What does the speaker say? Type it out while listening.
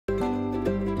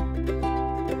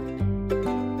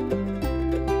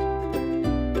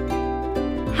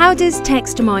How does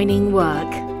text mining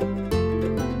work?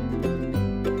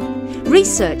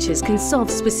 Researchers can solve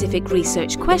specific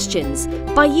research questions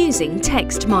by using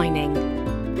text mining.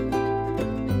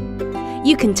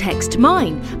 You can text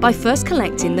mine by first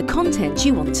collecting the content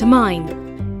you want to mine.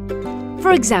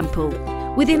 For example,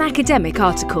 within academic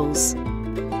articles.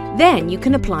 Then you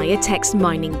can apply a text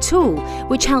mining tool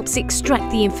which helps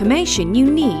extract the information you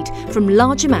need from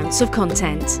large amounts of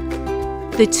content.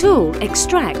 The tool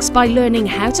extracts by learning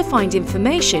how to find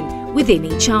information within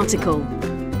each article.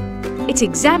 It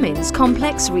examines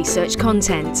complex research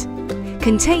content,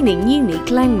 containing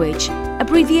unique language,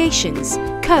 abbreviations,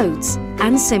 codes,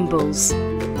 and symbols.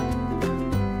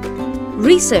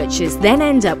 Researchers then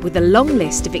end up with a long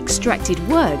list of extracted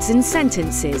words and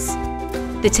sentences.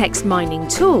 The text mining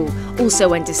tool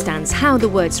also understands how the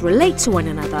words relate to one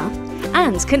another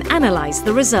and can analyse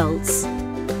the results.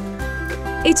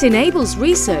 It enables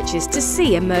researchers to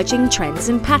see emerging trends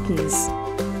and patterns.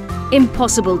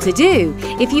 Impossible to do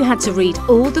if you had to read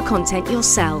all the content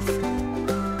yourself.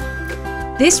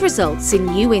 This results in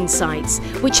new insights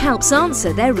which helps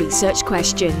answer their research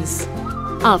questions.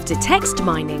 After text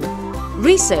mining,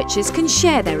 researchers can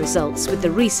share their results with the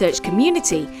research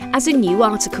community as a new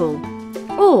article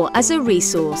or as a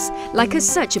resource like a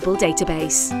searchable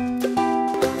database.